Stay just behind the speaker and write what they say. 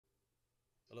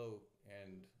Hello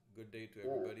and good day to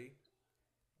everybody.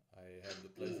 I have the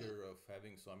pleasure of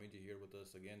having Swamiji here with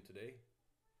us again today.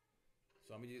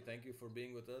 Swamiji, thank you for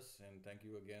being with us and thank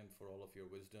you again for all of your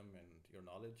wisdom and your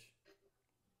knowledge.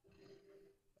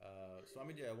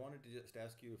 Swamiji, I wanted to just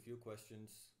ask you a few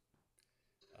questions.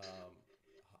 Um,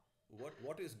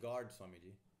 what is God,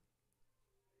 Swamiji?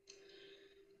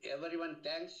 Everyone,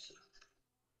 thanks.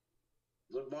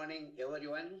 Good morning,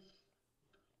 everyone.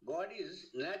 God is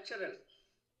natural.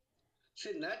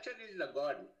 See, nature is the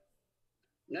God.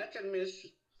 Nature means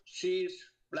seas,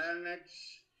 planets,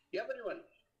 everyone.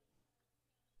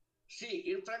 See,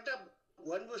 in front of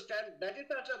one who stand, that is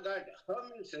also God. How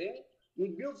means you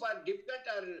give for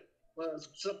difficult or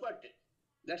support.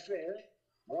 That's why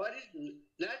God is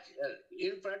natural.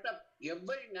 In front of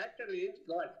every natural is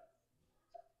God.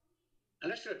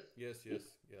 Understood? Yes, yes,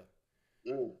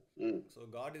 yeah. Mm, mm. So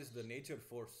God is the nature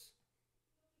force.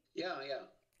 Yeah, yeah.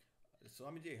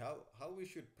 Swamiji, how we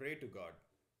should pray to God?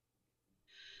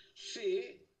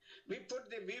 See, we put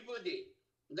the vibhuti.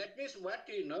 That means what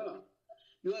you know.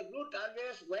 Your root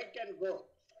always white and go.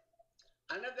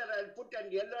 Another I'll put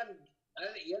an yellow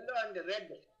and red.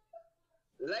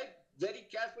 Like very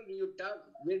careful, you talk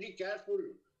very careful.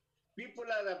 People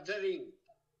are observing.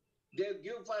 They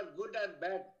give for good or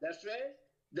bad. That's why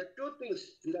the two things,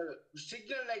 the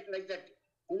signal like that.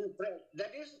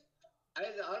 That is, I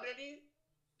already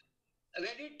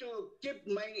ready to keep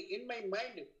my in my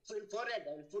mind forehead.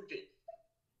 I'll put it.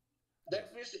 Yes.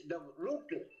 That means the root.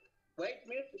 White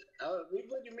means,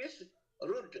 vibhuti means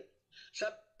root.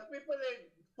 Some people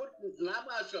they put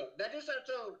nama also. That is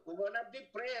also one of the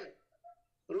prayer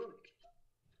root.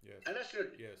 Yes.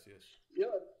 Understood? Yes, yes.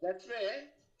 That's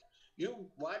why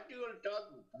what you will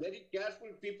talk very careful.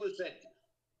 People said,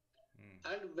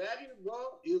 Hmm. and where you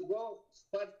go.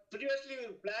 For previously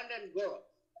you plan and go.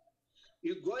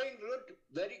 You go in route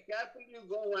very careful. You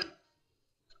go one.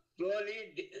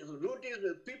 Slowly, route is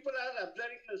people are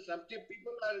observing something.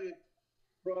 People are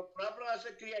problem also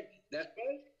create. That's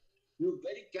why you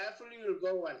very carefully will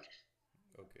go one.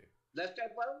 Okay. That's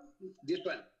type of this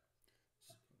one.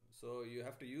 So you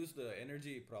have to use the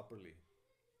energy properly,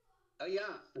 Oh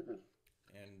yeah,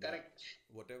 and correct.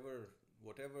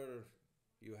 whatever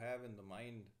you have in the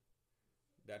mind,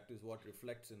 that is what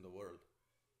reflects in the world.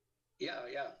 Yeah,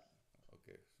 yeah.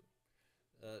 Okay.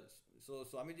 So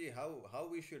Swamiji, how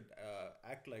we should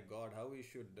act like God, how we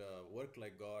should work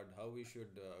like God, how we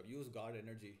should use God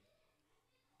energy.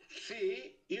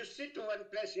 See, you sit one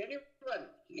place,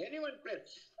 anyone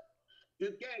place.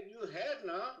 You hear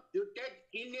now, you take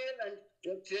inhale and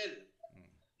exhale. Mm.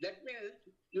 That means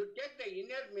you take the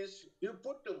inhale means you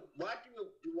put what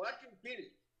you feel.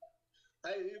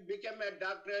 You become a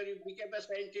doctor, you become a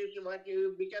scientist, what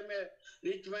you become a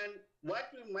rich man,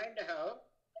 what you mind have,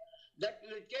 that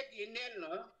you take inhale,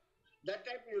 no? That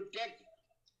time you take.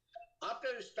 After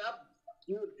you stop,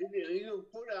 you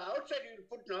put outside, you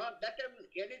put, no? That time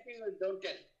anything you don't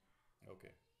tell.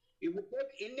 Okay. If you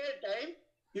take inhale time,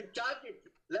 you charge it.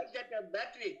 Like that a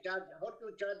battery charge, how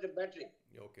to charge the battery.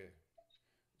 Okay.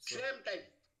 So Same time.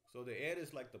 so the air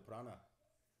is like the prana.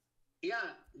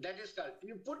 Yeah, that is called.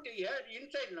 You put here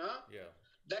inside, no? Yeah.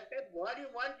 That time what you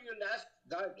want, you'll ask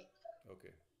God.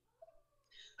 Okay.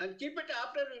 And keep it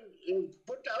after you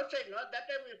put outside, no? That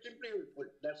time you simply will put.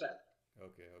 That's all.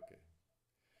 Okay. Okay.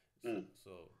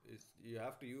 So Mm. you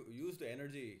have to use the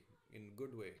energy in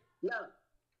good way. Yeah.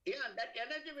 Yeah, that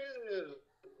energy will,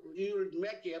 you will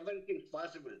make everything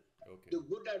possible. Okay. The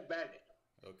good or bad.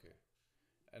 Okay.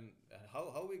 And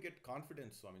how we get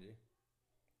confidence, Swamiji?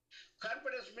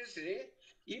 Confidence means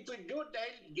if you do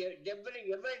that every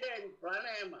day in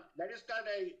pranayama, that is called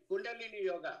a Kundalini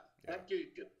yoga Yeah.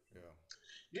 activity. Yeah.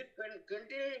 This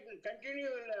continue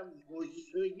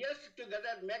years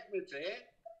together make me say,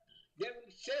 they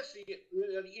will say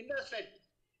your inner side,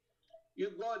 you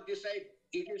go this side,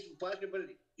 it is possible,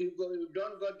 you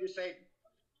don't go this side.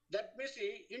 That means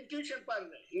intuition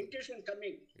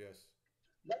coming. Yes.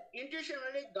 That intuition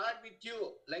only God with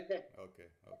you, like that. Okay.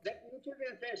 Okay. That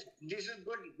intuition says, this is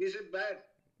good, this is bad,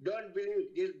 don't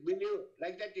believe, this believe,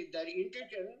 like that. The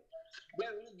intuition, they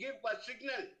will give a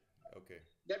signal. Okay.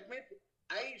 That means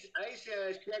eyes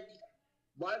shake,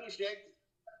 body shake.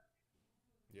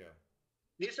 Yeah.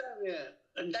 These are,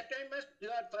 that time must, you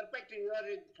are perfect, you are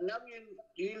now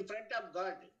in front of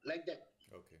God, like that.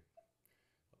 Okay.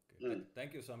 Okay. Mm.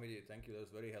 Thank you, Swamiji. Thank you. That was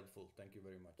very helpful. Thank you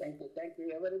very much. Thank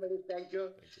you, everybody, thank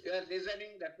you. Thank you. You are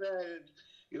listening, that's why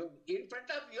you, in front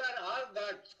of you are all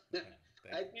God.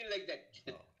 Thank I you. feel like that.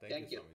 Oh, thank you, Thank you. Swamiji.